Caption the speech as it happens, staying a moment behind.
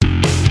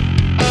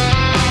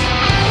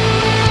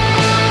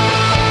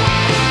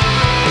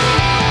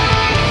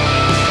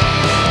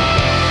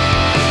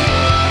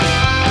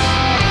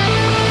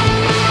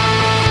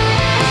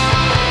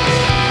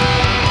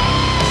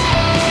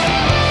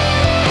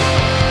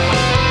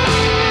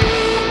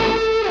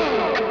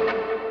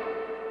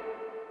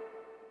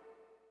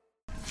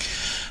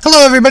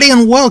Hello, everybody,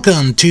 and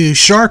welcome to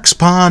Sharks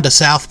Pond, a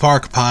South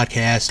Park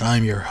podcast.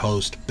 I'm your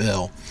host,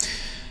 Bill.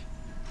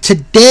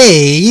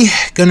 Today,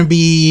 going to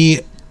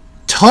be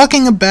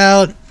talking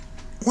about,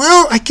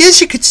 well, I guess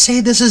you could say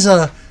this is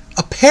a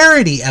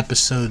parody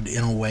episode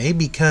in a way,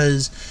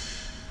 because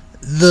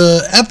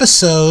the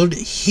episode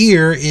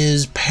here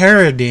is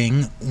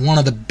parodying one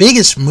of the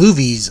biggest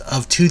movies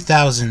of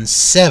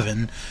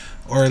 2007,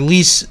 or at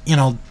least,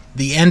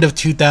 the end of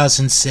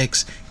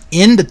 2006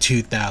 into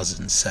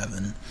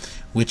 2007.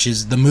 Which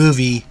is the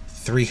movie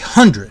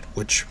 300,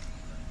 which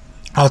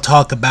I'll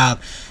talk about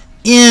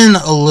in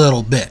a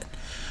little bit.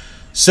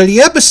 So the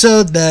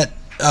episode that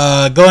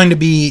going to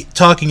be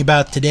talking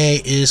about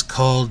today is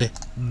called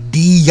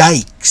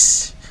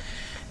D-Yikes.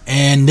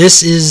 And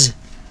this is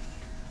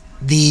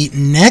the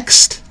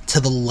next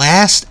to the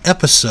last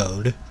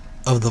episode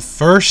of the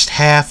first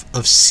half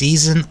of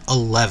Season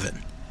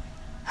 11.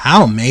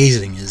 How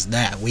amazing is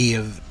that? We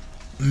have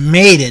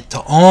made it to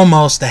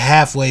almost the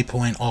halfway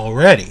point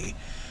already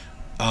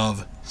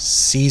of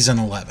Season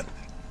 11.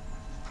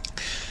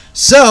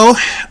 So,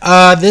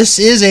 this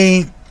is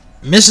a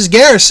Mrs.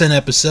 Garrison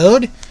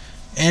episode,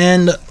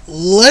 and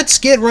let's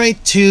get right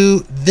to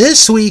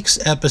this week's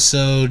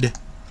episode,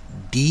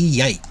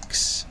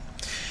 D-Yikes.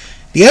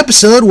 The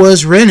episode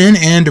was written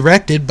and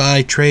directed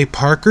by Trey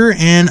Parker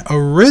and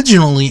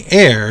originally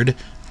aired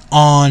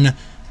on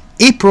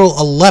April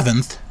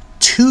 11th,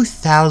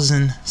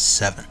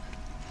 2007.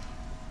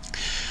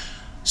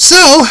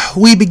 So,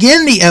 we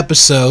begin the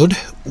episode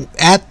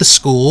at the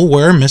school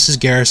where Mrs.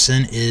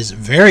 Garrison is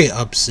very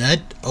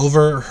upset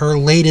over her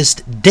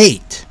latest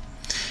date.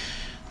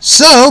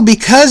 So,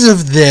 because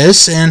of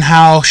this and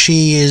how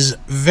she is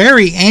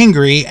very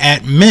angry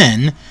at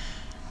men,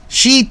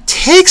 she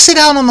takes it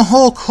out on the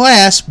whole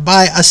class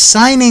by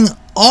assigning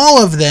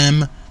all of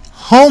them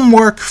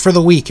homework for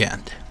the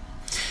weekend.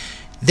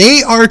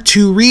 They are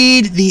to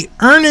read the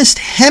Ernest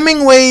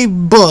Hemingway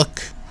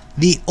book,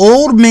 The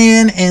Old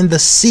Man and the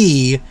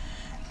Sea,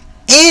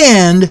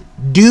 and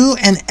do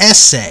an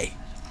essay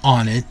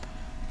on it,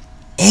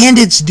 and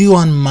it's due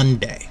on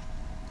Monday.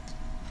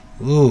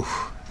 Ooh.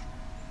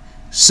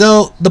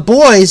 So the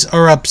boys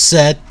are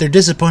upset. They're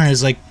disappointed.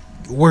 It's like,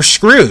 we're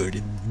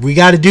screwed. We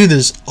got to do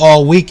this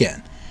all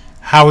weekend.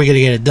 How are we going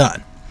to get it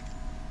done?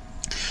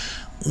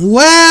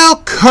 Well,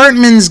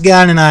 Cartman's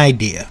got an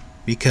idea,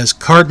 because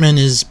Cartman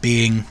is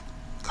being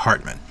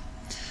Cartman.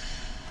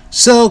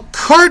 So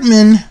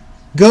Cartman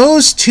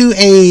goes to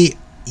a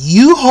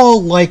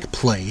U-Haul-like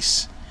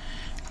place,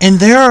 and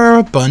there are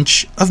a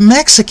bunch of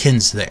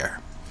Mexicans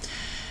there.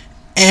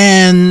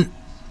 And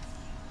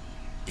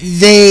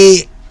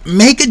they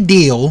make a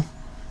deal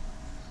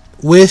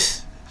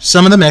with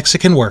some of the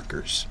Mexican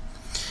workers.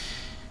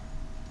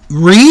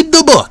 Read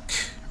the book.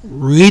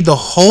 Read the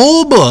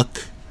whole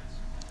book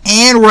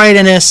and write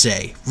an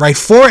essay. Write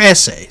 4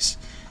 essays.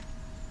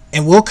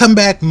 And we'll come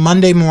back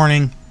Monday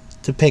morning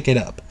to pick it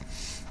up.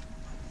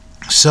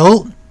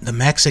 So, the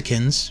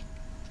Mexicans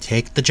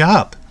take the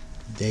job.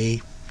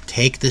 They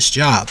take this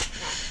job.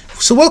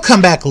 So we'll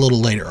come back a little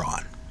later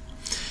on.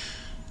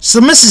 So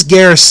Mrs.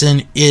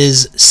 Garrison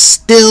is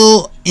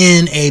still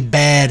in a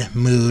bad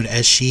mood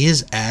as she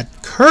is at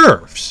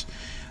Curves,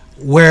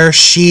 where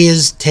she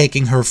is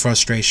taking her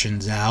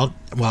frustrations out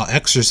while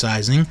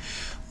exercising,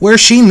 where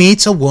she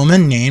meets a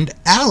woman named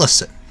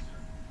Allison.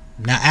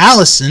 Now,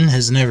 Allison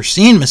has never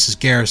seen Mrs.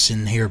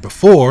 Garrison here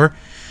before,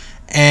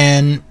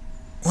 and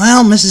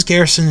well, Mrs.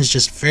 Garrison is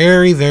just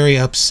very, very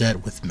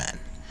upset with men.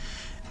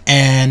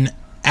 And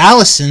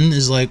Allison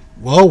is like,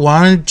 well,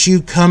 why don't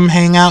you come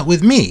hang out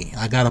with me?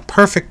 I got a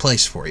perfect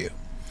place for you.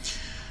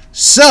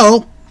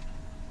 So,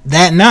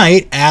 that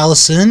night,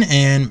 Allison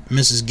and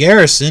Mrs.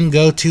 Garrison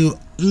go to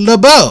Le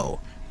Beau,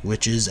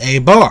 which is a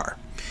bar.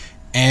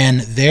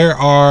 And there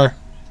are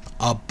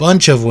a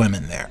bunch of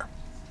women there.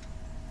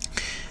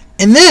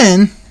 And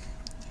then,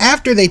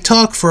 after they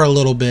talk for a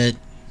little bit,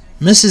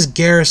 Mrs.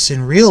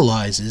 Garrison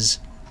realizes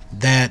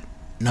that,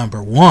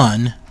 number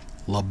 1,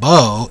 Le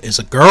Beau is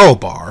a girl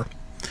bar,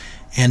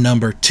 and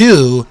number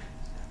 2,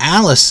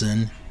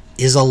 Allison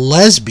is a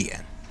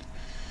lesbian.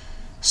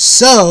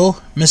 So,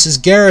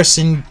 Mrs.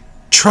 Garrison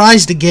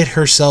tries to get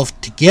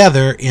herself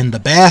together in the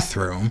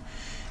bathroom,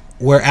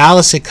 where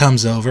Allison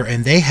comes over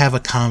and they have a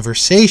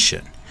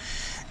conversation.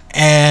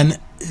 And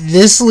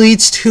this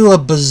leads to a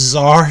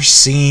bizarre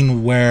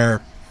scene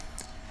where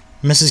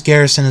Mrs.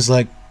 Garrison is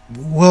like,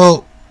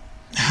 well,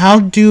 how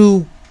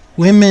do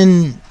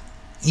women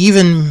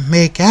even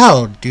make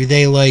out? Do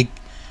they,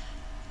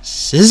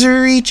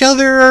 scissor each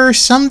other or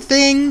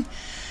something?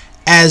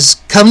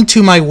 As Come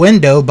to My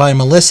Window by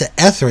Melissa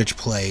Etheridge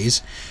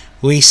plays,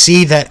 we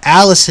see that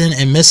Allison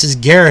and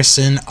Mrs.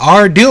 Garrison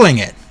are doing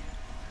it.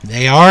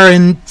 They are,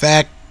 in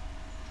fact,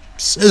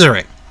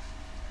 scissoring.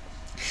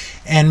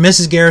 And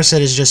Mrs.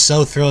 Garrison is just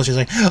so thrilled. She's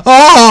like,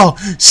 oh,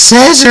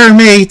 scissor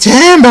me,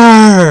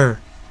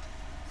 timber!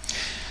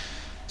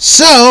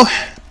 So,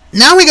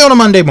 now we go to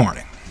Monday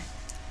morning.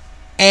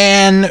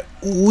 And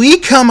we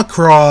come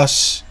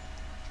across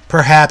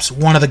perhaps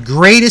one of the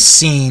greatest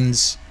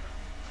scenes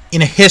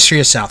in the history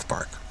of South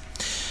Park.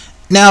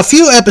 Now, a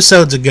few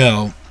episodes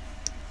ago,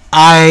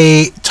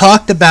 I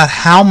talked about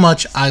how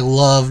much I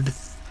loved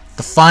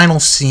the final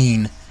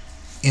scene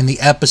in the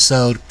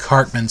episode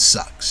Cartman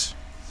Sucks,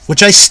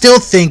 which I still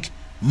think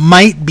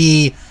might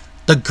be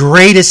the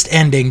greatest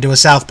ending to a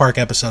South Park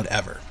episode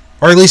ever,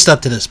 or at least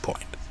up to this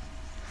point.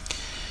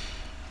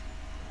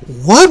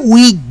 What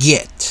we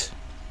get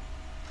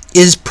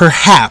is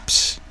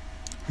perhaps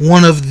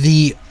one of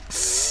the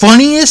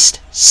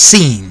funniest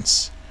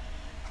scenes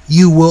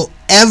you will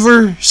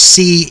ever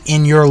see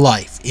in your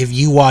life if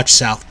you watch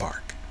South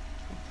Park.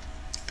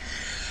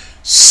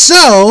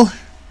 So,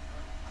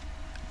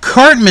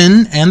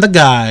 Cartman and the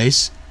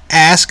guys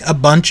ask a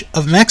bunch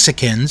of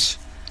Mexicans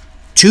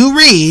to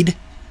read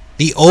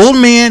The Old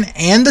Man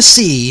and the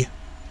Sea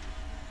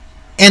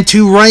and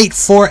to write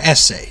 4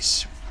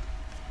 essays.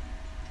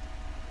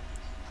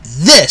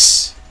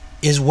 This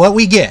is what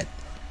we get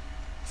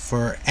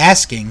for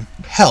asking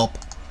help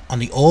on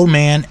The Old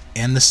Man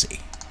and the Sea.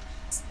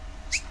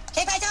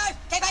 Okay, Python!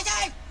 Okay,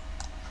 Python!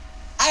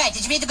 Alright,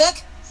 did you read the book?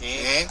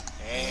 Yeah.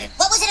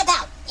 What was it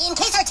about? In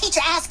case our teacher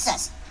asks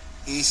us.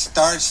 He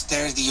starts,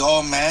 there's the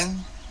old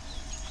man,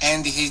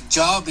 and his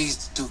job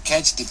is to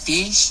catch the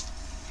fish.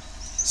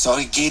 So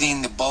he get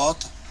in the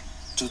boat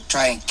to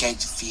try and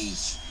catch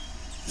fish.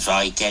 So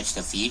he catch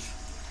the fish,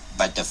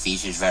 but the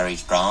fish is very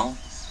strong,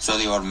 so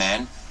the old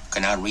man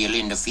cannot reel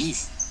in the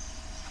fish.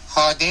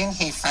 Oh, then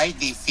he fight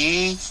the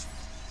fish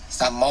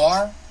some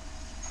more,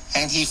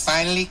 and he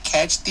finally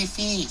catch the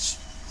fish.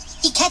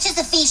 He catches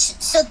the fish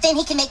so then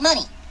he can make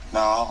money.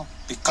 No,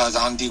 because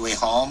on the way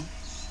home,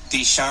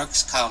 the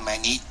sharks come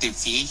and eat the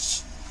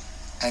fish,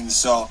 and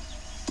so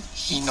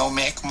he no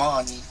make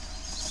money.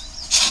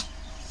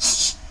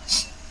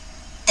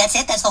 That's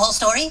it? That's the whole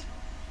story?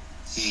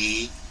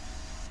 See?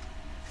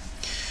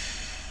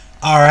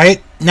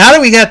 Alright, now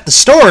that we got the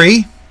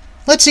story,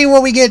 let's see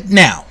what we get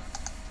now.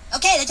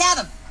 Okay, let's have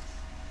 'em.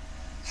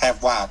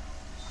 Have what?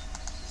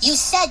 You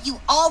said you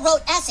all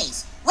wrote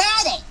essays. Where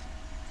are they?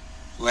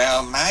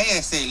 Well, my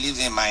essay lives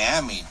in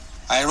Miami.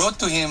 I wrote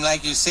to him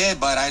like you said,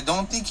 but I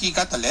don't think he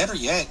got the letter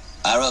yet.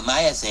 I wrote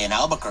my essay in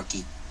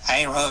Albuquerque.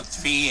 I wrote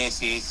 3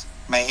 essays.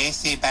 My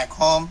essay back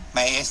home,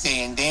 my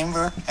essay in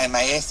Denver, and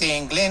my essay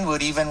in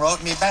Glenwood even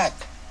wrote me back.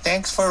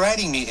 Thanks for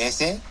writing me,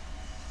 essay.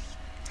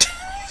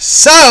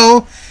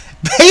 So,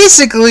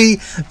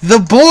 basically, the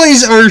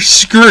boys are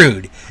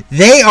screwed.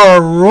 They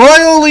are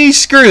royally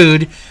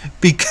screwed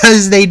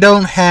because they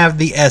don't have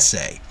the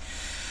essay.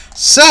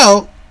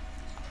 So,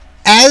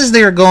 as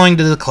they're going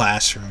to the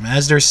classroom,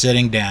 as they're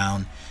sitting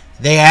down,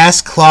 they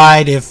ask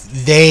Clyde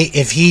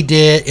if he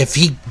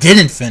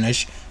didn't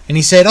finish, and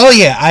he said, "Oh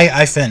yeah,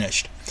 I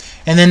finished."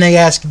 And then they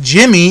ask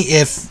Jimmy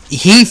if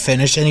he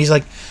finished, and he's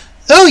like,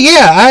 "Oh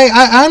yeah,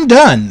 I'm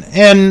done.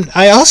 And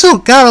I also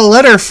got a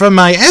letter from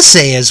my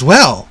essay as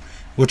well,"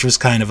 which was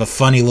kind of a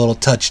funny little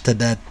touch to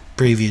that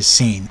previous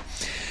scene.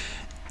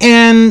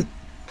 And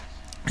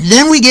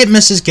then we get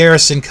Mrs.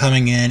 Garrison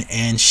coming in,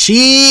 and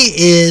she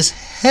is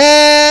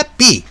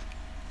happy.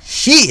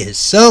 She is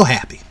so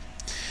happy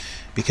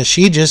because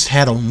she just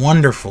had a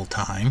wonderful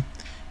time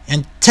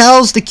and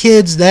tells the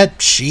kids that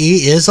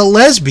she is a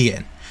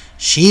lesbian.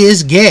 She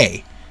is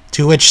gay.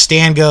 To which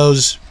Stan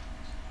goes,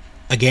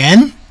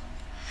 "Again?"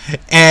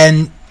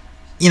 And,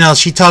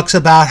 she talks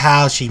about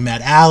how she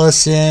met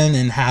Allison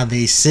and how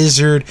they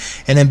scissored.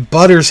 And then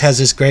Butters has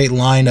this great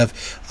line of,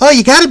 "Oh,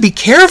 you got to be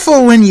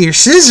careful when you're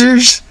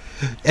scissors."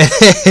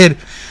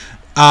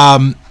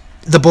 And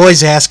the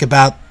boys ask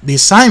about the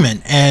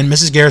assignment. And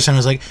Mrs. Garrison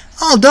was like,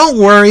 "Oh, don't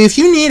worry. If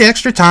you need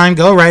extra time,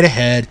 go right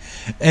ahead."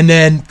 And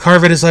then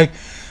Carvin is like,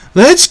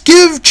 "Let's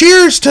give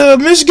cheers to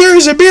Miss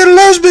Garrison being a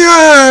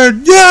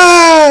lesbian!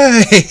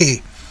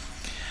 Yay!"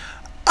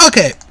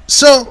 Okay,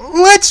 so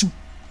let's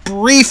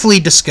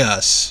briefly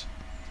discuss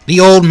The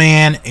Old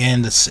Man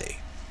and the Sea.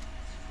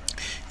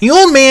 The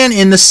Old Man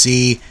and the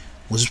Sea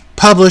was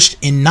published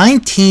in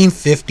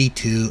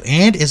 1952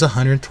 and is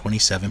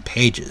 127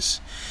 pages.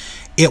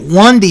 It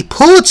won the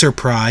Pulitzer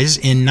Prize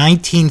in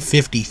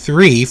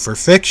 1953 for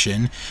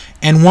fiction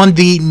and won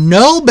the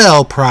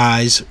Nobel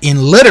Prize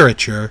in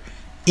Literature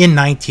in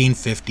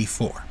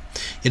 1954.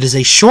 It is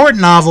a short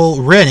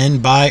novel written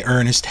by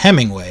Ernest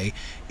Hemingway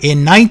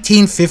in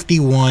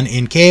 1951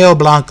 in Cayo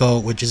Blanco,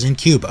 which is in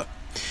Cuba.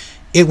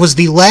 It was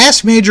the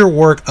last major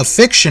work of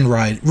fiction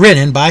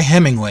written by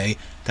Hemingway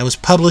that was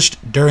published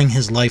during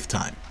his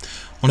lifetime.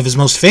 One of his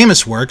most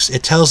famous works,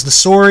 it tells the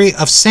story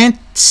of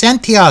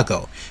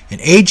Santiago, an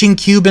aging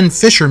Cuban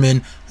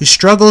fisherman who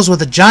struggles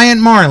with a giant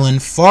marlin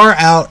far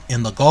out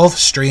in the Gulf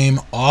Stream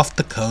off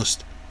the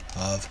coast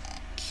of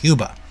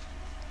Cuba.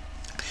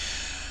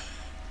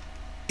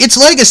 Its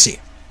legacy.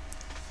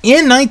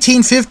 In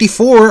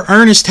 1954,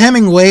 Ernest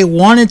Hemingway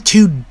wanted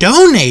to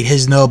donate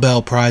his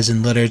Nobel Prize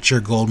in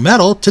Literature gold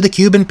medal to the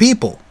Cuban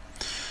people.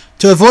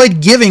 To avoid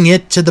giving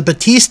it to the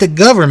Batista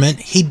government,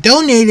 he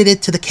donated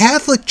it to the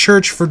Catholic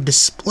Church for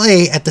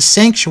display at the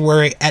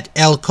sanctuary at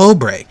El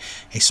Cobre,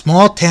 a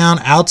small town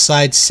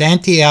outside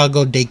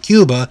Santiago de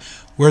Cuba,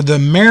 where the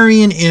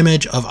Marian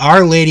image of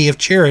Our Lady of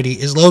Charity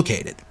is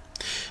located.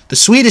 The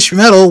Swedish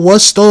medal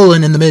was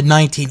stolen in the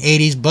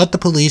mid-1980s, but the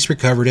police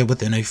recovered it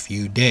within a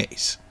few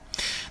days.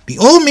 The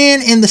Old Man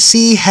and the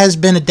Sea has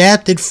been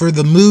adapted for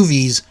the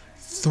movies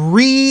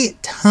 3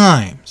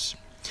 times.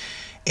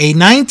 A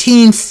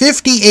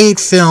 1958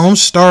 film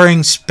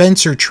starring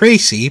Spencer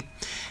Tracy,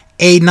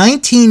 a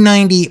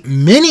 1990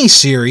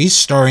 miniseries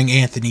starring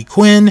Anthony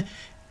Quinn,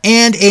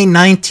 and a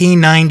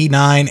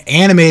 1999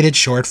 animated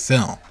short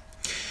film.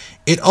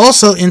 It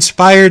also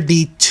inspired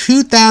the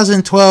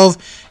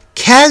 2012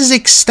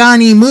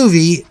 Kazakhstani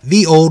movie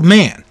The Old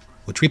Man,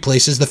 which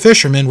replaces the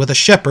fisherman with a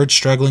shepherd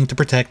struggling to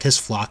protect his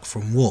flock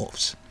from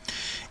wolves.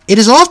 It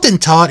is often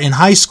taught in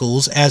high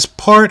schools as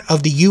part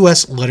of the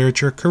U.S.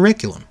 literature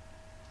curriculum.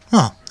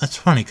 Oh, that's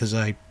funny because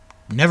I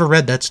never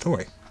read that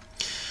story.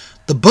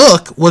 The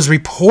book was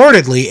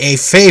reportedly a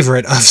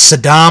favorite of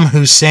Saddam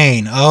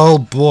Hussein. Oh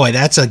boy,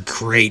 that's a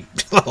great...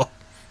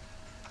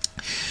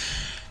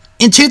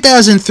 In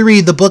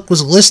 2003, the book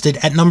was listed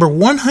at number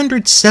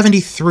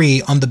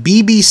 173 on the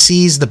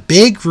BBC's The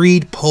Big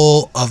Read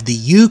poll of the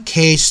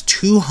UK's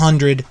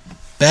 200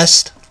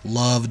 best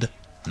loved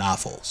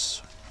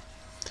novels.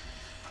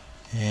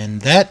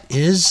 And that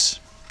is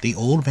The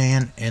Old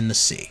Man and the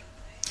Sea.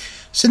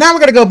 So now we're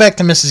going to go back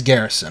to Mrs.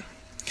 Garrison.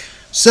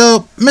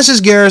 So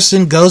Mrs.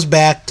 Garrison goes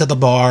back to the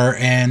bar,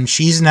 and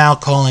she's now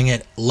calling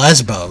it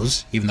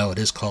Lesbos, even though it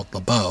is called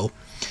Le Beau.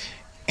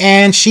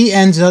 And she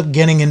ends up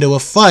getting into a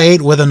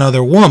fight with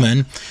another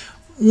woman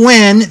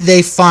when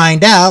they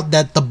find out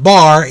that the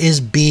bar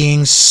is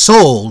being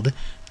sold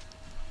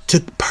to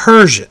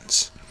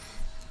Persians.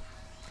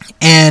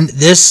 And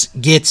this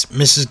gets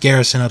Mrs.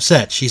 Garrison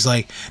upset. She's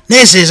like,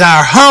 "This is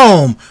our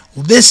home.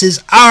 This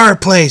is our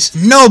place.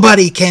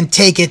 Nobody can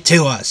take it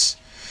to us."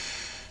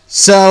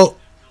 So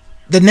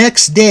the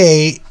next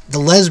day, the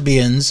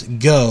lesbians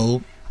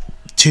go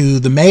to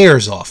the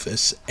mayor's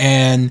office,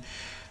 and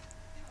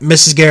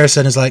Mrs.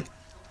 Garrison is like,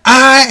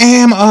 "I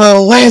am a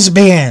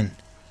lesbian."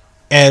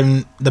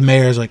 And the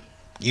mayor's like,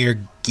 "You're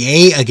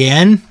gay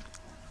again?"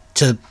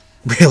 To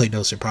really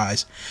no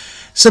surprise.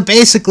 So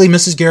basically,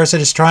 Mrs. Garrison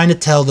is trying to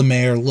tell the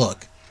mayor,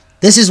 look,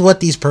 this is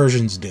what these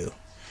Persians do.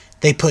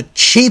 They put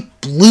cheap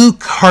blue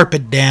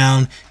carpet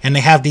down, and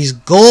they have these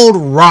gold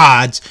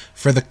rods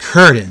for the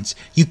curtains.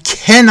 You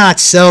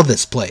cannot sell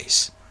this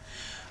place.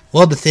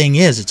 Well, the thing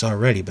is, it's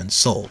already been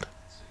sold.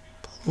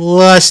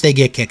 Plus, they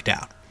get kicked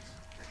out.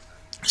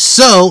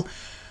 So,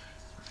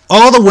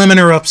 all the women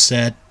are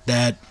upset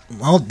that,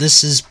 well,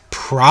 this is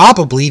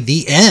probably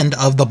the end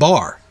of the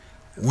bar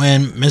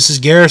when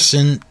Mrs.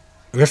 Garrison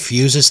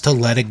refuses to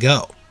let it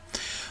go.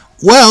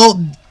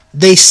 Well,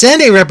 they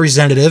send a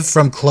representative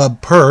from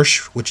Club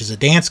Persh, which is a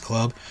dance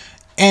club,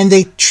 and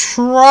they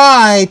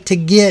try to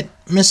get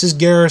Mrs.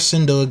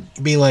 Garrison to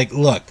be like,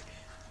 look,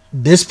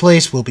 this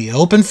place will be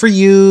open for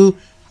you.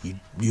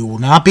 You will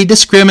not be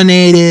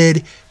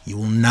discriminated. You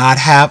will not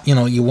have,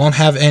 you won't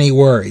have any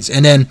worries.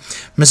 And then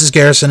Mrs.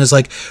 Garrison is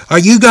like, are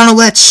you going to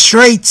let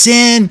straights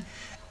in?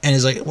 And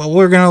he's like, well,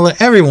 we're going to let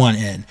everyone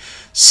in.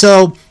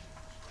 So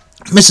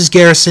Mrs.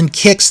 Garrison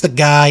kicks the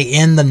guy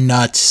in the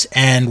nuts,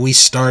 and we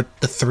start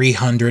the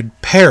 300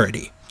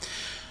 parody.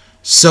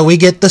 So we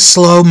get the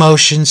slow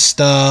motion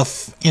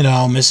stuff,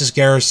 Mrs.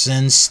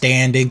 Garrison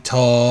standing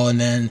tall,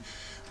 and then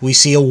we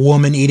see a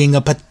woman eating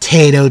a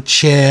potato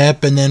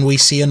chip, and then we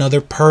see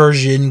another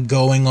Persian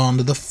going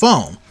onto the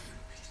phone.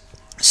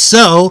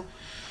 So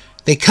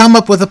they come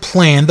up with a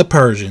plan, the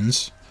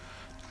Persians,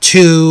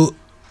 to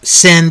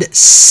send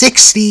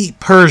 60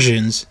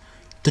 Persians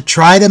to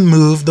try to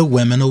move the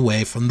women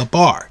away from the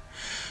bar.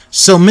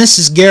 So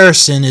Mrs.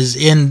 Garrison is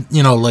in,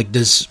 like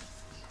this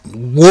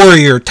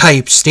warrior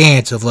type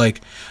stance of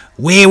like,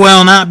 we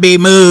will not be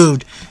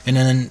moved. And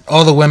then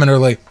all the women are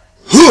like,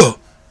 huh.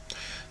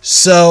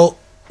 So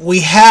we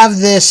have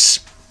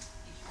this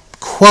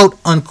quote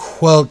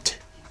unquote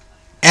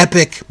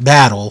epic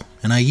battle,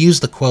 and I use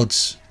the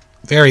quotes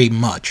very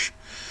much,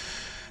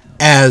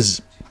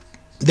 as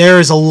there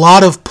is a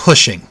lot of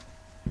pushing.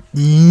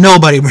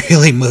 Nobody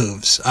really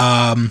moves.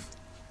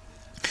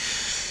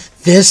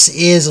 This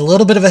is a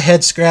little bit of a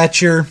head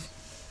scratcher.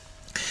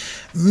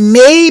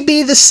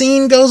 Maybe the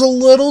scene goes a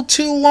little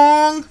too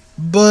long,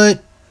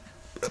 but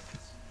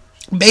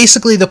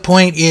basically the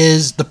point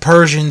is the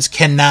Persians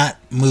cannot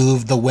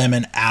move the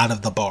women out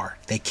of the bar.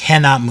 They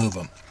cannot move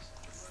them.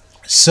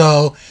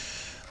 So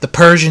the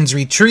Persians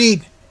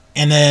retreat,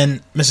 and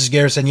then Mrs.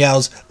 Garrison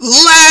yells,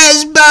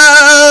 "Lesbos!"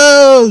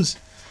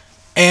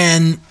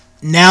 And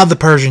now the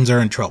Persians are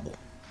in trouble,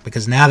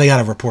 because now they got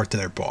to report to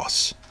their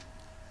boss.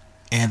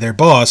 And their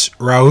boss,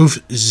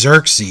 Rauf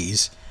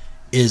Xerxes,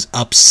 is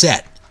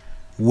upset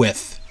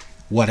with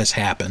what has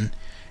happened,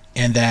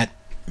 and that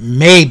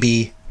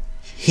maybe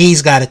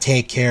he's got to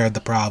take care of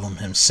the problem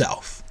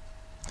himself.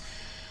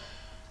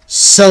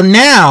 So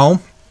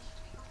now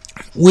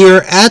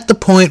we're at the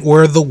point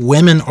where the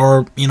women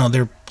are,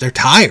 they're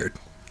tired.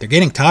 They're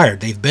getting tired.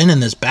 They've been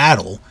in this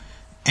battle,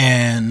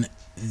 and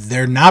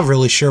they're not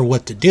really sure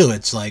what to do.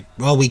 It's like,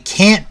 well, we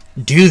can't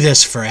do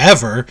this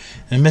forever.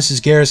 And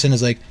Mrs. Garrison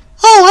is like,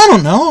 oh, I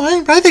don't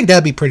know. I think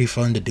that'd be pretty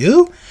fun to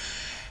do.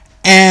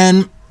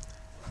 And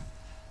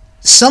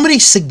somebody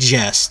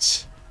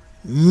suggests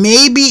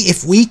maybe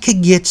if we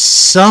could get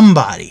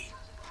somebody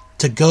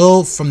to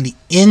go from the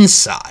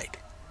inside,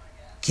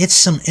 get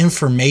some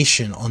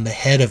information on the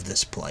head of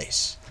this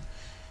place,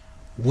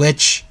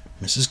 which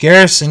Mrs.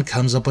 Garrison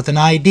comes up with an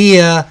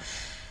idea.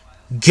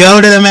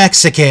 Go to the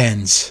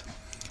Mexicans.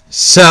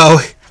 So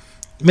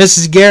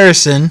Mrs.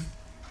 Garrison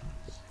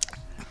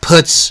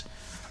puts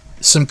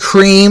some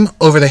cream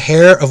over the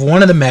hair of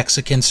one of the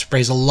Mexicans,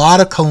 sprays a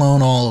lot of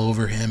cologne all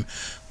over him,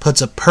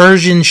 puts a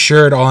Persian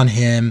shirt on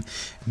him,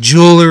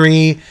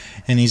 jewelry,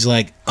 and he's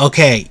like,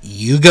 okay,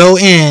 you go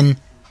in,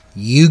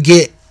 you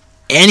get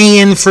any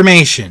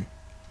information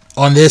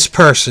on this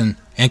person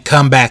and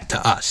come back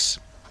to us.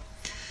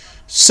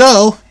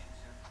 So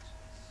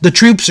the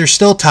troops are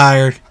still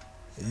tired.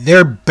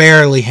 They're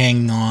barely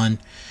hanging on.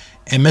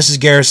 And Mrs.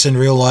 Garrison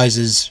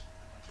realizes,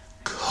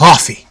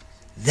 coffee.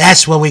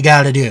 That's what we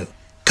got to do.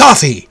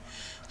 Coffee.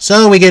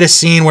 So we get a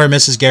scene where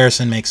Mrs.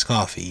 Garrison makes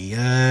coffee.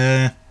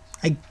 I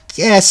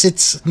guess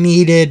it's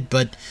needed,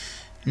 but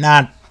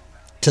not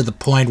to the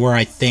point where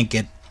I think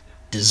it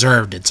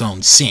deserved its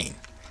own scene.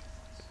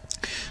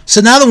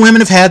 So now the women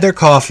have had their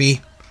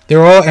coffee.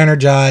 They're all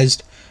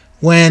energized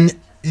when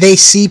they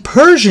see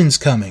Persians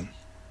coming.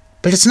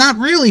 But it's not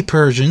really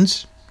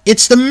Persians.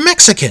 It's the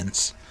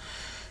Mexicans.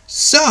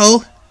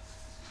 So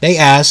they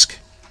ask,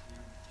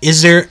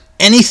 is there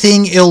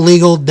anything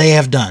illegal they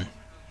have done?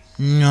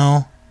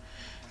 No.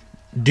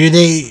 Are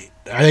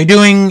they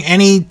doing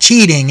any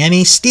cheating,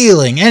 any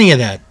stealing, any of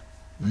that?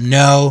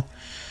 No.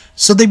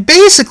 So they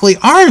basically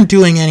aren't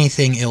doing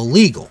anything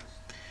illegal.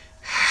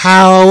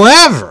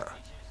 However,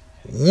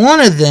 one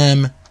of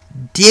them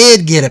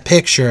did get a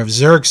picture of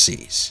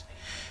Xerxes,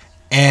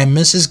 and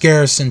Mrs.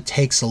 Garrison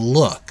takes a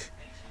look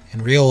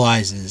and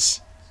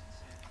realizes,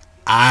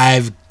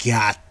 I've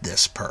got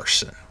this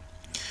person.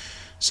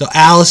 So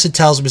Allison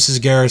tells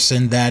Mrs.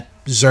 Garrison that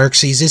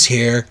Xerxes is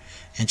here,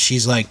 and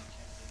she's like,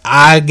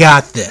 I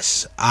got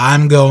this.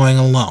 I'm going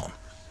alone.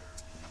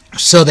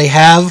 So they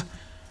have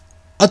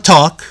a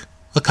talk,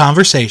 a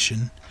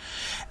conversation,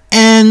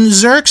 and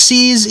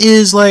Xerxes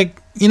is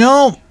like,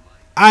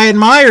 I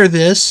admire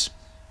this.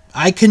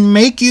 I can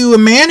make you a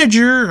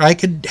manager. I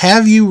could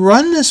have you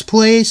run this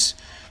place.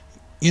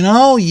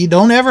 You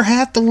don't ever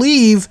have to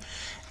leave.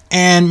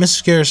 And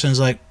Mrs. Garrison's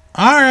like,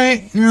 all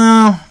right,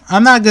 no,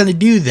 I'm not going to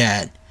do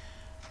that.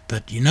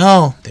 But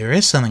there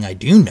is something I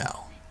do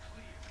know.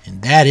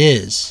 And that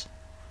is,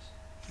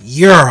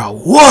 you're a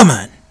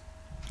woman.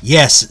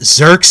 Yes,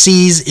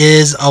 Xerxes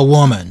is a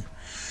woman.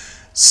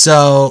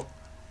 So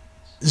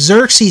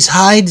Xerxes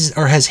hides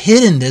or has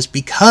hidden this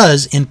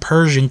because in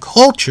Persian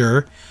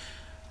culture,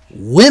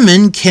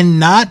 women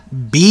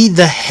cannot be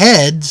the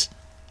heads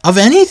of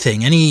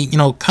anything. Any,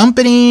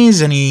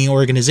 companies, any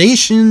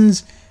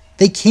organizations,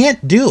 they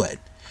can't do it.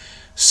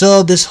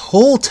 So this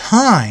whole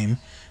time,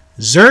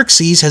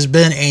 Xerxes has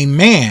been a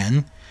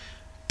man,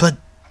 but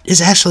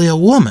is actually a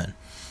woman.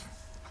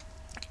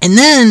 And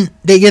then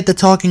they get to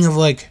talking of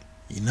like,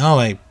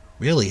 I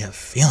really have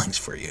feelings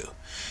for you.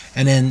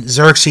 And then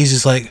Xerxes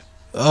is like,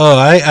 oh,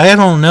 I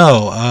don't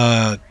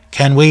know.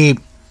 Can we,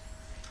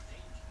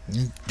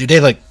 do they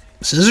like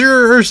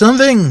scissor or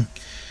something?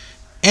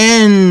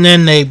 And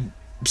then they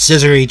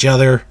scissor each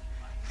other.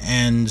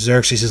 And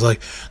Xerxes is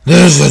like,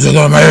 this is an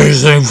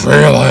amazing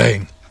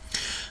feeling.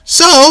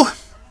 So,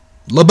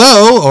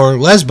 Lebeau, or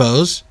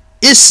Lesbos,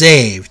 is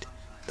saved.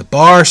 The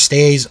bar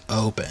stays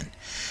open.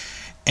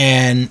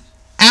 And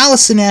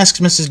Allison asks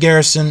Mrs.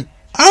 Garrison,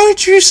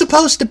 aren't you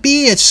supposed to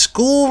be at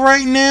school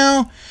right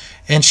now?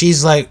 And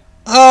she's like,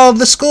 oh,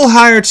 the school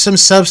hired some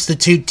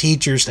substitute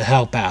teachers to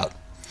help out.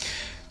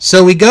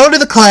 So we go to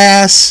the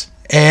class,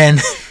 and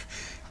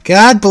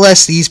God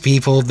bless these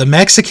people. The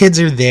Mexicans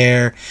are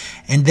there,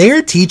 and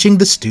they're teaching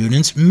the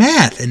students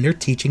math, and they're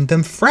teaching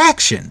them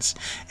fractions.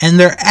 And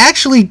they're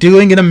actually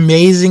doing an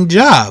amazing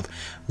job,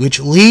 which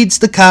leads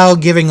to Kyle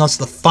giving us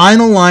the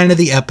final line of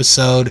the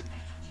episode,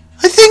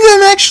 I think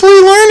I'm actually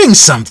learning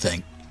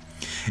something.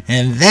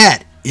 And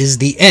that is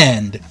the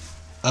end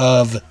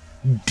of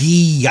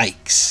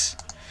D-Yikes.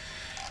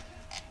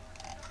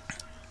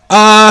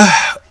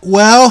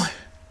 Well,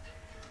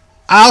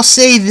 I'll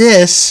say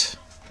this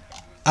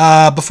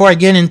before I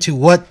get into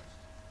what,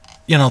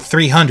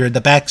 300,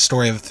 the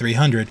backstory of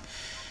 300.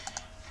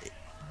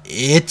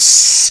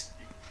 It's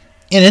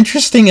an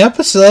interesting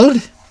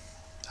episode.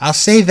 I'll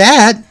say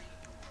that.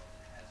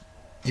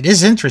 It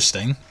is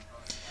interesting.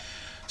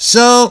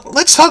 So,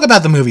 let's talk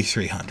about the movie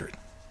 300.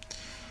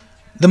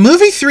 The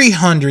movie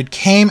 300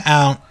 came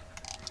out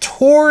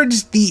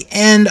towards the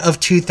end of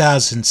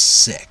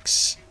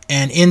 2006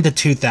 and into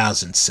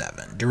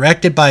 2007.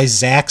 Directed by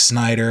Zack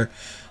Snyder,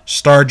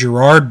 starred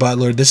Gerard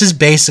Butler. This is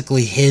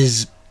basically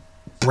his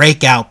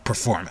breakout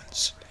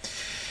performance.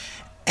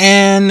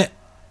 And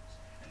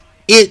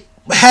it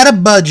had a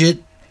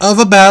budget of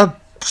about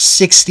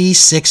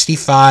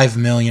 $65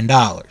 million.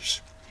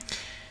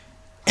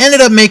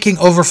 Ended up making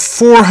over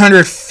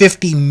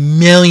 $450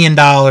 million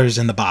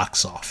in the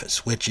box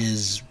office, which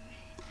is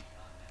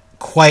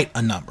quite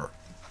a number.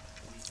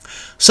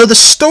 So the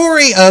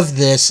story of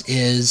this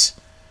is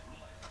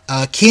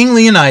King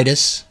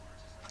Leonidas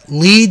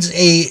leads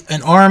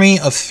an army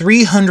of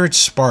 300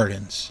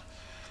 Spartans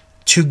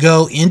to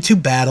go into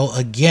battle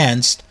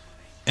against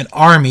an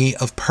army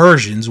of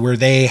Persians where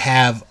they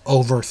have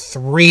over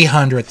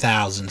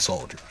 300,000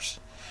 soldiers.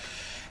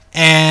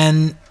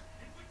 And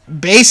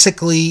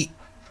basically,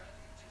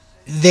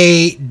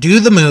 they do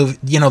the move.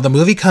 The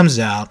movie comes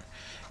out,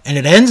 and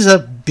it ends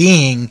up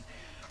being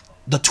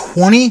the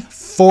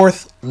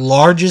 24th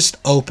largest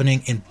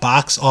opening in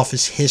box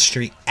office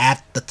history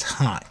at the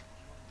time.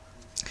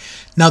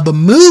 Now, the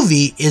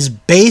movie is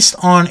based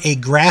on a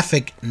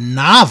graphic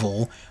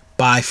novel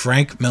by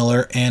Frank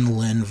Miller and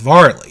Lynn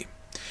Varley.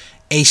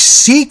 A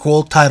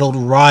sequel titled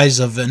Rise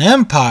of an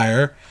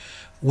Empire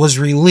was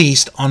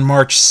released on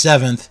March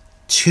 7th,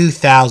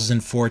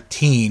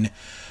 2014.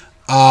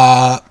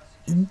 It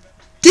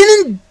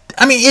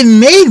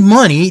made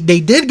money. They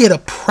did get a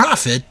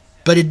profit,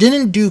 but it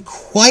didn't do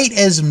quite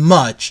as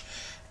much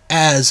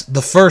as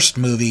the first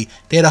movie.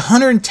 They had a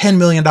 $110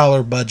 million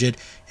budget,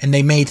 and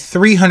they made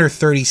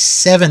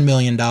 $337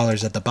 million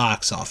at the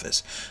box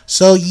office.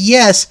 So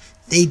yes,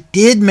 they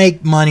did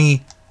make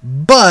money,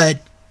 but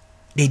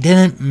they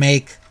didn't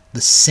make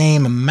the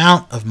same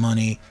amount of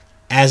money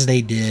as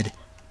they did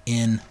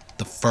in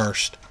the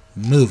first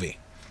movie.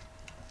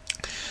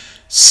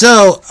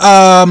 So,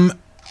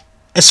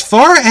 as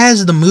far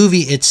as the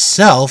movie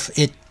itself,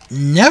 it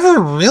never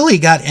really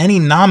got any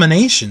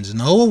nominations.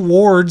 No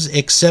awards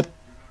except,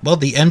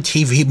 the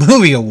MTV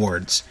Movie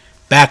Awards,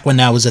 back when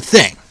that was a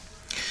thing.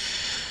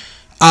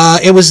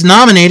 It was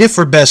nominated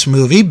for Best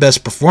Movie,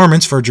 Best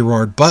Performance for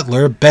Gerard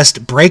Butler,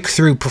 Best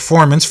Breakthrough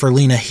Performance for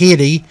Lena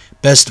Headey,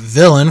 Best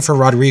Villain for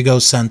Rodrigo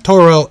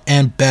Santoro,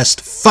 and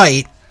Best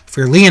Fight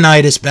for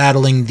Leonidas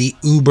battling the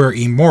Uber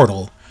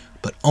Immortal,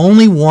 but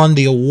only won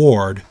the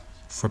award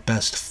for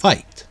Best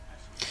Fight.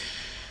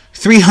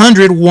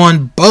 300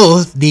 won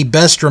both the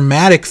Best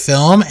Dramatic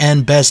Film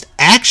and Best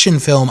Action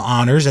Film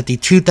honors at the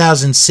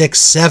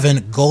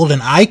 2006-07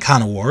 Golden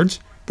Icon Awards,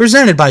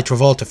 presented by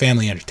Travolta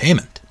Family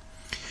Entertainment.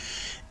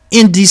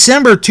 In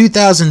December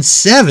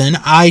 2007,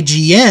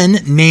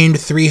 IGN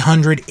named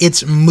 300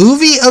 its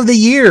Movie of the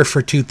Year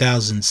for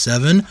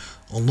 2007,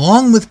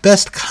 along with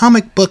Best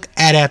Comic Book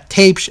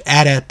Adaptation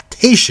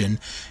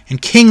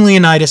and King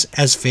Leonidas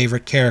as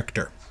Favorite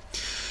Character.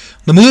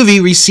 The movie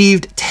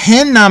received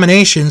 10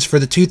 nominations for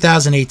the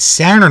 2008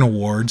 Saturn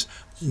Awards,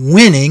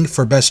 winning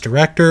for Best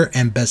Director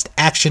and Best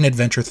Action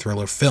Adventure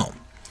Thriller Film.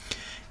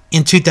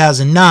 In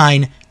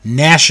 2009,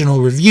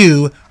 National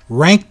Review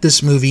ranked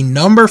this movie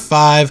number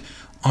 5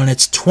 on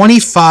its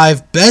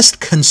 25 best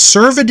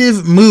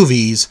conservative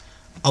movies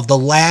of the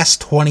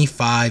last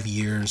 25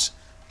 years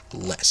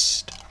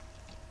list.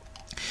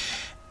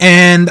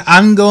 And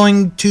I'm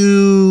going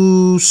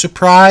to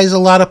surprise a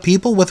lot of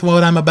people with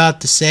what I'm about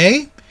to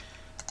say.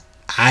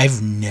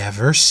 I've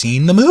never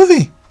seen the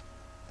movie.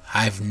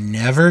 I've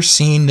never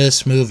seen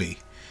this movie.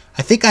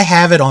 I think I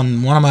have it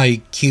on one of my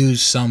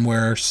queues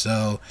somewhere,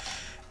 so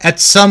at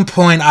some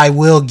point I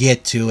will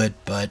get to it,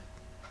 but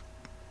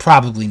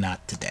probably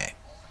not today.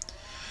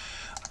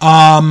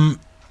 My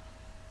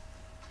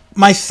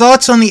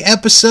thoughts on the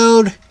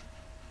episode,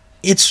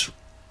 it's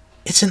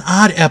an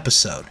odd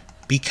episode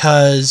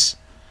because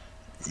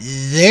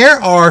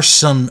there are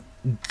some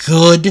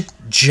good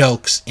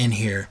jokes in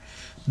here.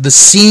 The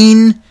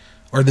scenes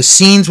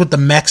with the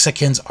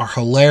Mexicans are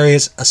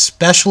hilarious,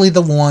 especially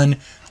the one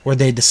where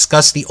they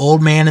discuss the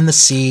old man in the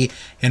sea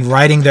and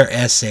writing their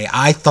essay.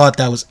 I thought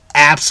that was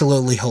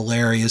absolutely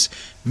hilarious.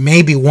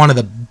 Maybe one of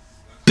the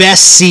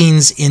best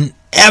scenes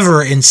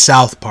ever in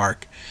South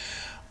Park.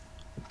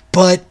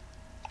 But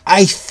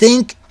I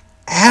think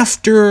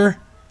after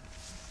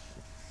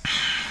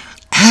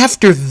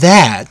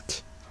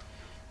that,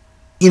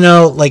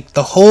 the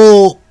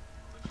whole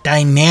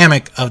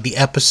dynamic of the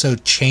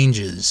episode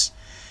changes.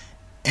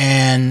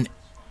 And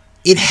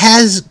it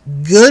has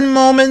good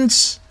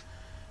moments,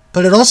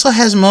 but it also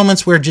has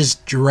moments where it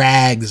just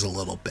drags a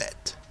little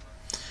bit.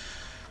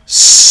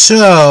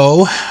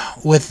 So,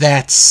 with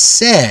that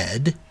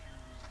said,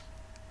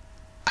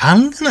 I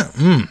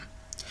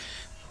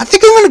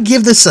think I'm going to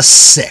give this a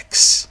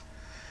 6.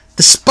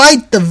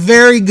 Despite the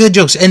very good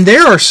jokes, and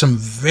there are some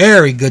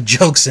very good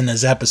jokes in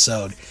this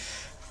episode,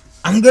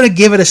 I'm going to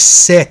give it a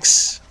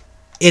 6.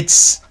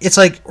 It's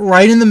like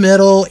right in the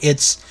middle.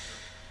 It's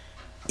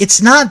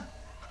not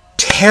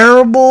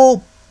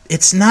terrible.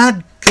 It's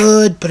not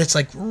good, but it's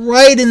like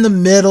right in the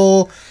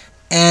middle.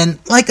 And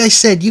like I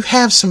said, you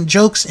have some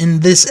jokes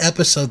in this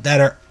episode that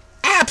are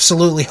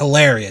absolutely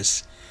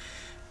hilarious.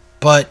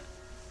 But,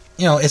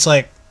 it's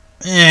like,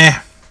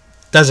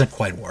 doesn't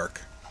quite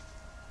work.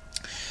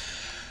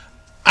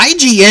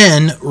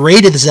 IGN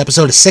rated this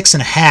episode a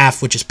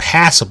 6.5, which is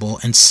passable,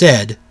 and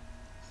said,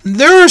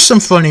 there are some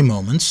funny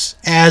moments,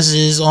 as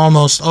is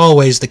almost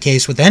always the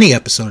case with any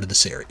episode of the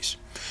series.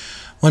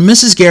 When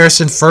Mrs.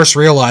 Garrison first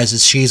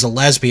realizes she's a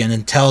lesbian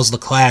and tells the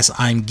class,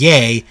 I'm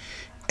gay,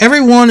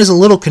 everyone is a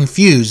little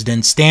confused,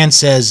 and Stan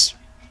says,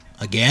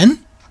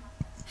 again?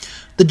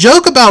 The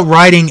joke about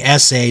writing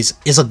essays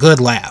is a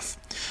good laugh.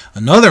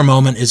 Another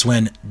moment is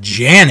when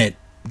Janet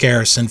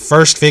Garrison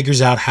first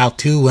figures out how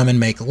two women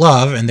make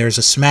love, and there's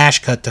a smash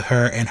cut to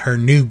her and her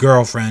new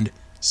girlfriend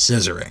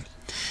scissoring.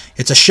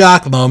 It's a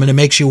shock moment. It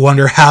makes you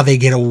wonder how they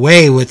get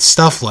away with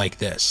stuff like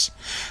this.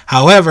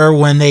 However,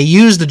 when they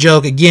use the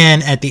joke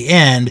again at the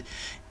end,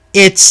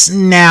 it's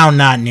now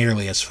not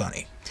nearly as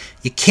funny.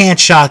 You can't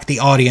shock the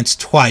audience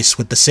twice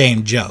with the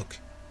same joke.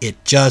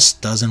 It just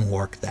doesn't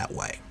work that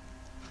way.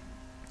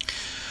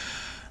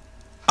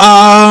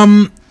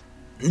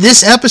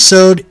 This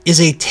episode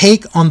is a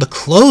take on the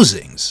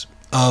closings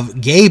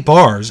of gay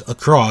bars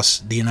across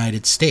the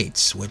United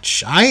States,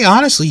 which I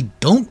honestly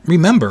don't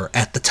remember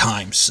at the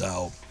time,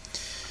 so...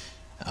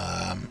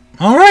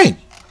 Alright.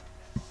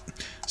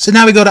 So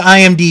now we go to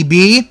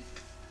IMDb,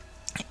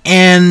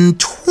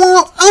 and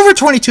over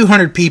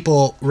 2,200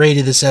 people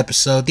rated this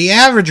episode. The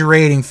average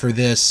rating for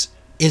this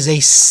is a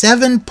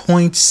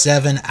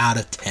 7.7 out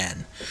of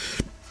 10.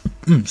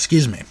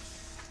 Excuse me.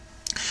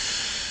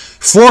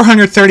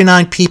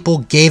 439 people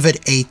gave it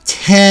a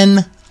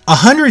 10.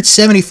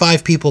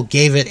 175 people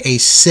gave it a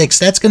 6.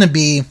 That's going to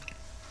be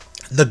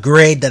the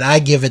grade that I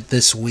give it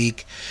this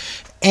week.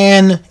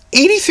 And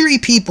 83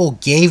 people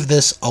gave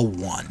this a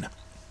 1.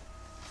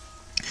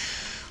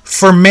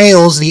 For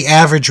males, the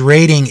average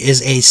rating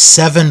is a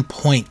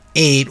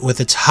 7.8,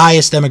 with its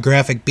highest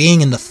demographic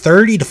being in the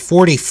 30 to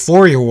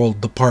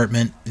 44-year-old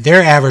department.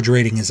 Their average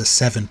rating is a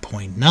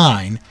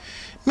 7.9.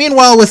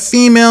 Meanwhile, with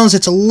females,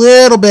 it's a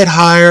little bit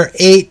higher.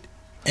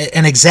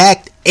 An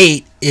exact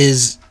 8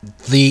 is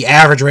the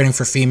average rating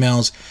for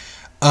females.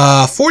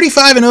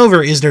 45 and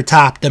over is their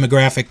top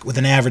demographic, with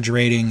an average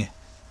rating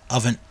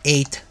of an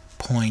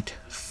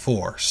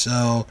 8.4.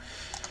 So,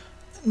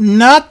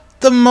 not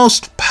the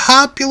most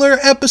popular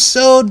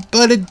episode,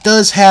 but it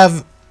does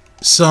have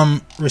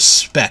some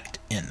respect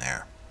in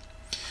there.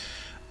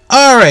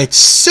 Alright,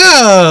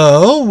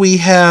 so we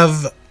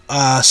have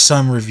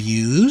some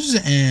reviews,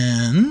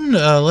 and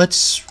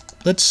let's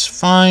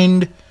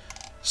find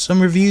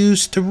some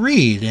reviews to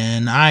read.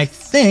 And I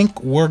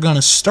think we're going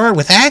to start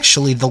with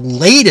actually the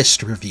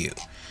latest review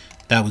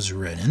that was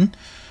written.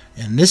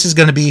 And this is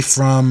going to be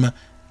from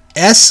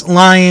S.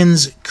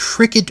 Lyons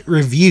Cricket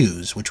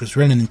Reviews, which was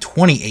written in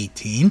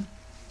 2018,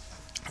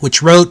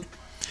 which wrote,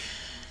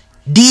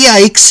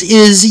 "D-Yikes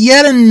is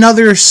yet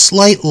another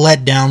slight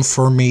letdown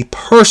for me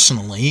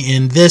personally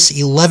in this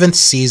 11th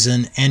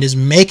season, and is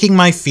making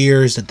my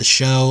fears that the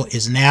show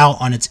is now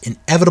on its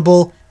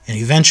inevitable and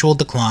eventual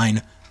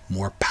decline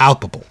more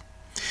palpable.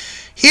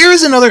 Here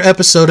is another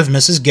episode of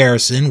Mrs.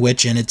 Garrison,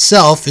 which in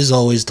itself is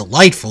always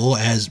delightful,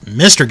 as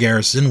Mr.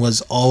 Garrison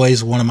was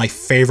always one of my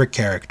favorite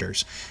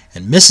characters,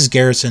 and Mrs.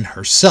 Garrison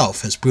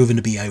herself has proven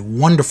to be a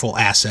wonderful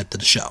asset to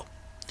the show.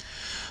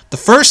 The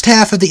first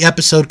half of the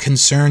episode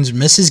concerns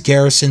Mrs.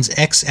 Garrison's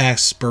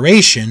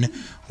exasperation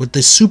with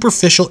the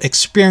superficial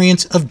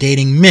experience of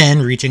dating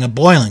men reaching a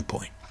boiling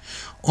point,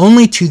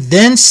 only to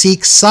then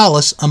seek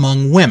solace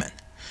among women.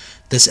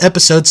 This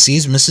episode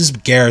sees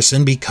Mrs.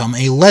 Garrison become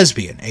a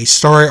lesbian, a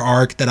story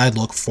arc that I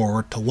look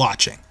forward to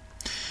watching.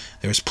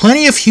 There's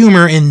plenty of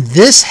humor in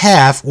this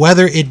half,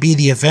 whether it be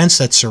the events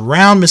that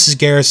surround Mrs.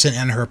 Garrison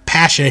and her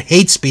passionate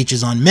hate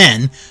speeches on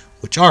men,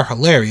 which are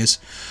hilarious,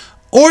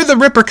 or the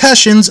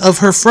repercussions of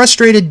her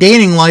frustrated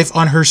dating life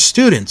on her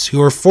students, who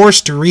are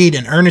forced to read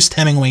an Ernest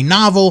Hemingway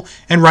novel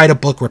and write a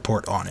book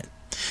report on it.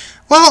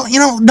 Well,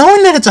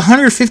 knowing that it's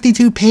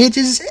 152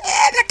 pages,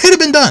 that could have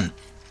been done.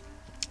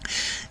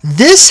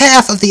 This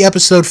half of the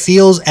episode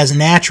feels as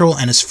natural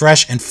and as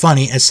fresh and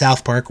funny as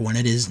South Park when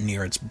it is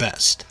near its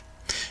best.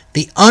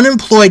 The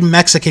unemployed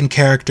Mexican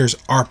characters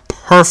are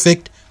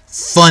perfect,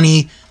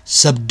 funny,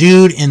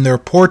 subdued in their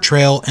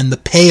portrayal, and the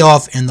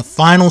payoff in the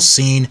final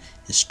scene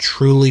is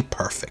truly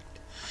perfect.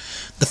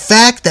 The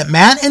fact that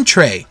Matt and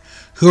Trey,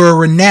 who are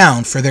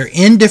renowned for their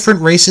indifferent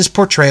racist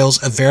portrayals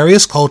of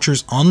various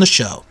cultures on the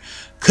show,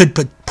 could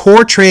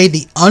portray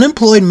the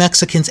unemployed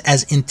Mexicans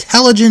as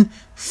intelligent,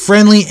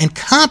 friendly, and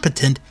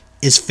competent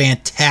is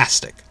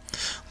fantastic.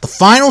 The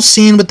final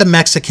scene with the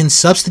Mexicans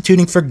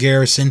substituting for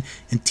Garrison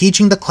and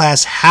teaching the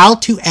class how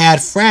to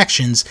add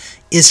fractions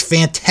is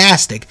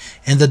fantastic,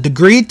 and the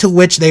degree to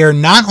which they are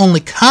not only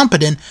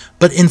competent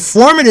but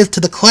informative to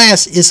the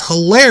class is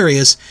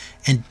hilarious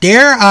and,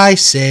 dare I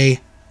say,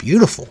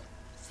 beautiful.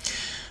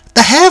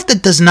 The half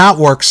that does not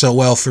work so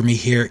well for me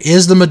here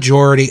is the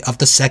majority of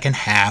the second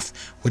half,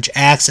 which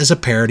acts as a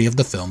parody of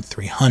the film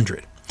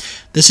 300.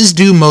 This is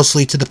due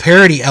mostly to the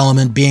parody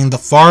element being the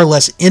far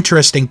less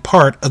interesting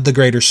part of the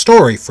greater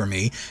story for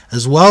me,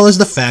 as well as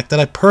the fact that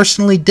I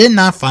personally did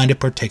not find it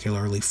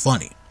particularly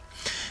funny.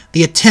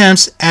 The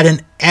attempts at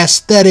an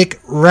aesthetic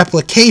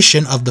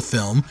replication of the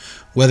film,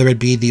 whether it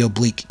be the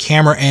oblique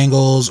camera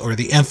angles or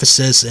the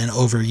emphasis and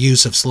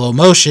overuse of slow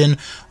motion,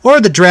 or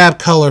the drab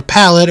color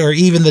palette, or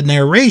even the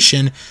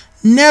narration,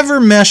 never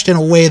meshed in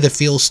a way that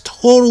feels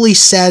totally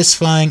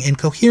satisfying and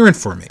coherent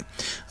for me,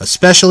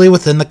 especially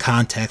within the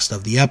context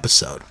of the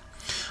episode.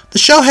 The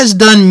show has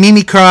done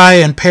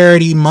mimicry and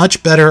parody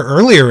much better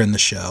earlier in the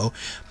show,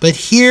 but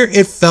here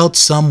it felt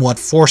somewhat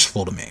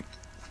forceful to me.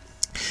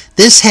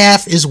 This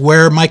half is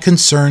where my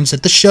concerns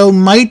that the show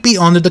might be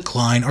on the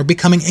decline are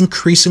becoming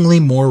increasingly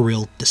more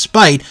real,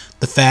 despite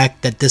the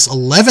fact that this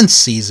 11th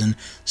season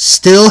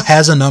still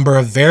has a number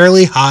of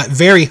very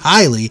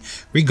highly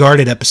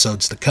regarded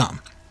episodes to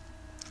come.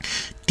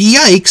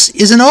 Yikes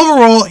is an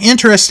overall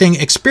interesting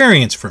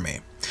experience for me.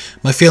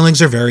 My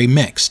feelings are very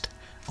mixed.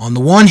 On the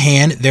one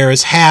hand, there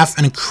is half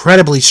an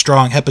incredibly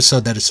strong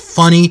episode that is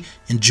funny,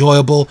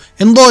 enjoyable,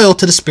 and loyal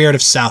to the spirit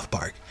of South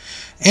Park.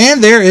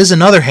 And there is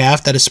another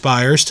half that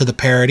aspires to the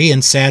parody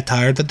and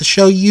satire that the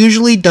show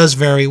usually does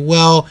very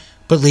well,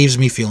 but leaves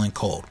me feeling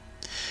cold.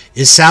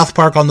 Is South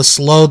Park on the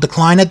slow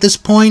decline at this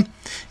point?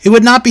 It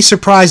would not be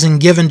surprising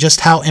given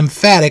just how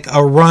emphatic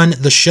a run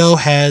the show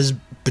has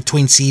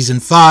between Season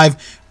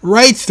 5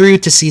 right through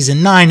to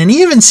Season 9 and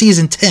even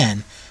Season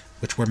 10,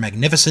 which were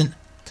magnificent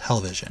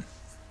television.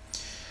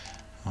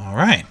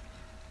 Alright.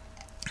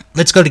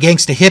 Let's go to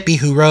Gangsta Hippie,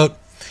 who wrote,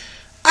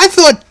 I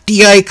thought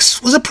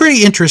Yikes was a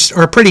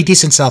pretty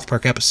decent South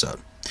Park episode.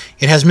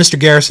 It has Mr.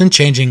 Garrison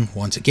changing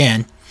once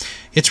again.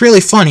 It's really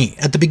funny.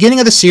 At the beginning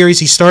of the series,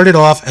 he started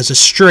off as a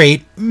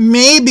straight,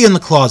 maybe in the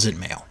closet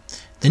male.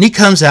 Then he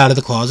comes out of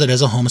the closet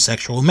as a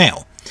homosexual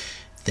male.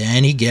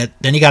 Then he got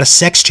a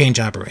sex change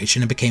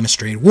operation and became a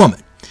straight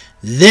woman.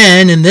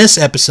 Then, in this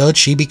episode,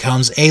 she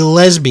becomes a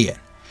lesbian.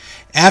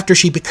 After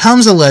she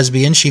becomes a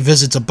lesbian, she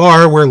visits a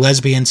bar where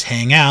lesbians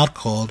hang out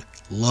called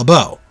Le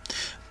Beau.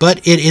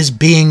 But it is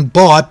being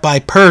bought by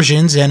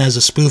Persians, and as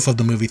a spoof of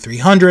the movie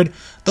 300,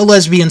 the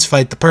lesbians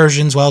fight the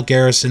Persians while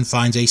Garrison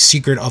finds a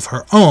secret of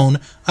her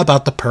own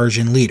about the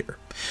Persian leader.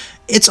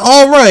 It's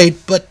alright,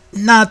 but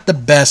not the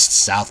best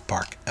South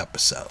Park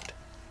episode.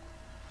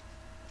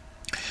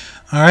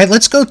 Alright,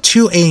 let's go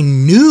to a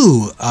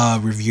new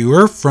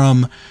reviewer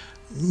from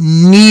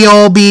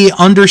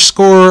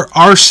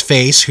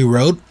Neolby_Arseface, who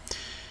wrote,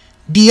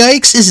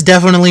 Yikes is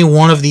definitely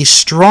one of the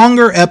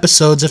stronger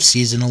episodes of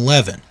Season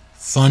 11.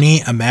 Funny,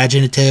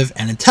 imaginative,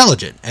 and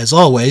intelligent. As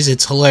always,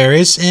 it's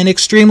hilarious and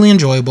extremely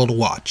enjoyable to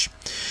watch.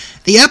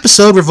 The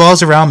episode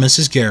revolves around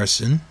Mrs.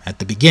 Garrison. At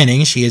the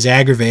beginning, she is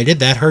aggravated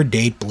that her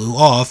date blew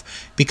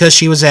off because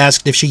she was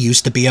asked if she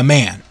used to be a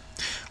man.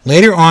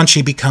 Later on,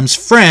 she becomes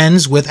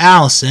friends with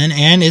Allison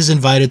and is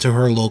invited to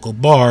her local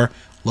bar,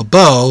 Le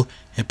Beau,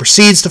 and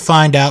proceeds to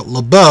find out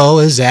Le Beau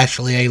is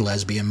actually a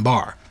lesbian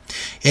bar.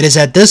 It is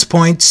at this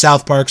point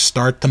South Park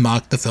start to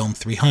mock the film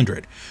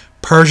 300.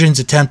 Persians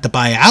attempt to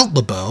buy out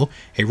Le Beau,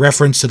 a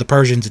reference to the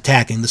Persians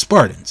attacking the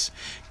Spartans.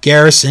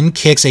 Garrison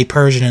kicks a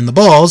Persian in the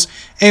balls,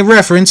 a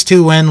reference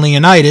to when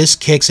Leonidas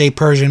kicks a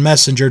Persian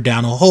messenger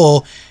down a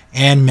hole,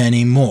 and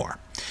many more.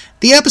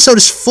 The episode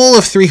is full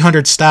of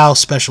 300-style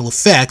special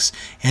effects,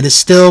 and it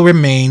still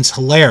remains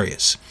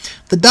hilarious.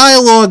 The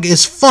dialogue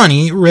is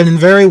funny, written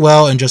very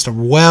well, and just a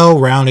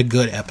well-rounded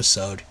good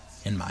episode,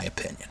 in my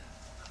opinion.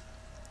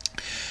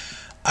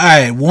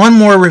 Alright, one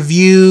more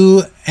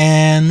review,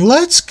 and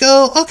let's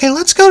go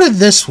to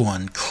this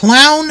one.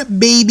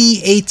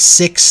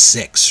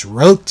 ClownBaby866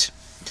 wrote,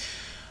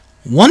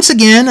 Once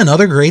again,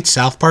 another great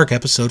South Park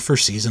episode for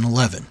Season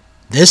 11.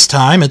 This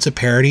time, it's a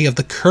parody of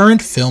the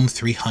current film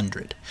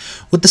 300.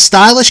 With the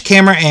stylish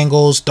camera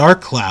angles,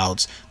 dark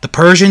clouds, the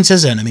Persians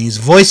as enemies,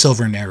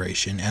 voiceover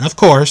narration, and of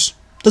course,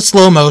 the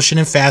slow motion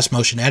and fast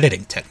motion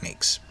editing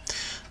techniques.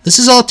 This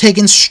is all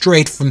taken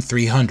straight from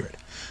 300.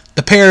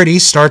 The parody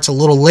starts a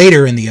little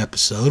later in the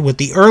episode, with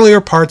the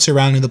earlier part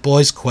surrounding the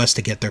boys' quest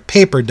to get their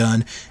paper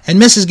done,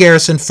 and Mrs.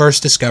 Garrison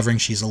first discovering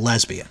she's a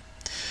lesbian.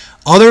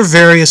 Other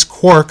various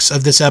quirks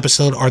of this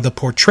episode are the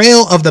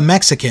portrayal of the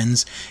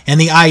Mexicans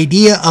and the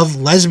idea of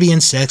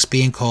lesbian sex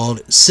being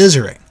called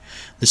scissoring.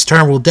 This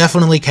term will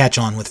definitely catch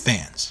on with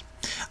fans.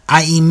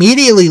 I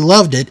immediately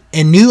loved it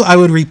and knew I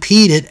would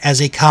repeat it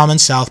as a common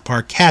South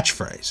Park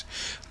catchphrase.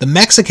 The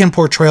Mexican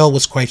portrayal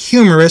was quite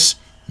humorous,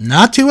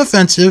 not too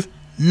offensive,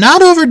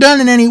 not overdone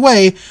in any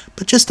way,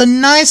 but just a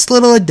nice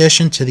little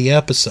addition to the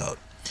episode.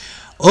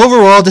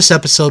 Overall, this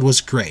episode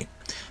was great.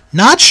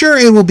 Not sure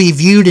it will be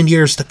viewed in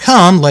years to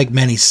come like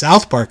many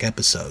South Park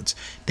episodes.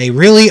 They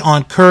really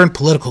on current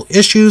political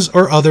issues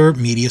or other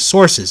media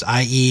sources,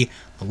 i.e.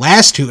 the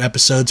last two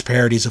episodes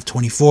parodies of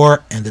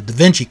 24 and the Da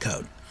Vinci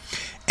Code.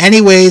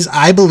 Anyways,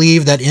 I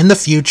believe that in the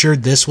future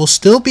this will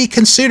still be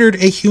considered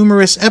a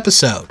humorous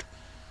episode.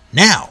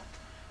 Now,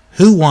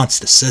 who wants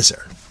to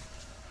scissor?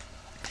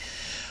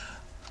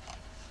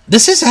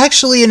 This is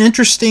actually an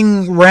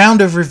interesting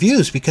round of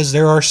reviews because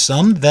there are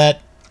some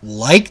that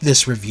like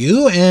this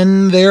review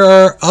and there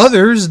are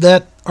others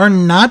that are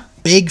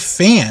not big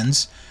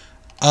fans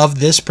of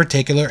this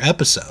particular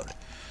episode.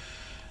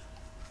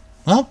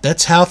 Well,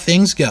 that's how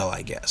things go,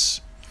 I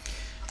guess.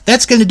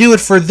 That's going to do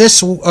it for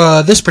this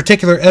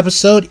particular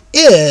episode.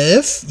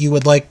 If you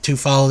would like to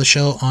follow the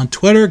show on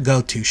Twitter,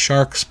 go to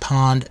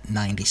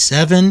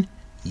SharksPond97.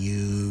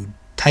 You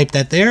type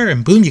that there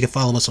and boom, you can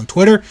follow us on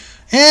Twitter.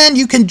 And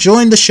you can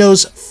join the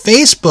show's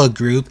Facebook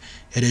group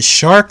It is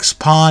Sharks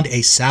Pond,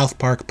 a South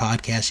Park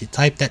podcast. You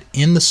type that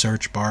in the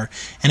search bar.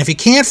 And if you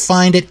can't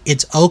find it,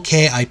 it's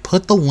okay. I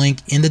put the link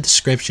in the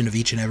description of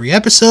each and every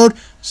episode,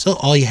 so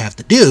all you have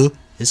to do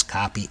is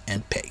copy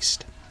and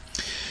paste.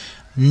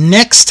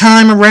 Next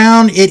time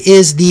around, it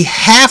is the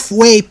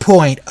halfway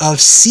point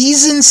of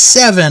Season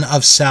 7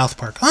 of South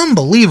Park.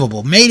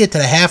 Unbelievable. Made it to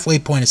the halfway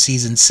point of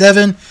Season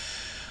 7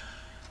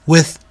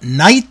 with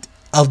Night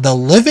of the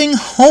Living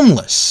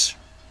Homeless.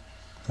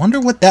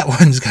 Wonder what that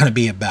one's going to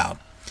be about.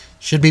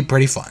 Should be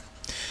pretty fun.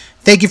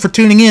 Thank you for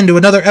tuning in to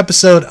another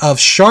episode of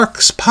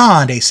Sharks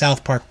Pond, a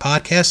South Park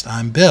podcast.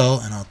 I'm Bill,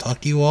 and I'll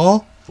talk to you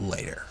all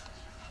later.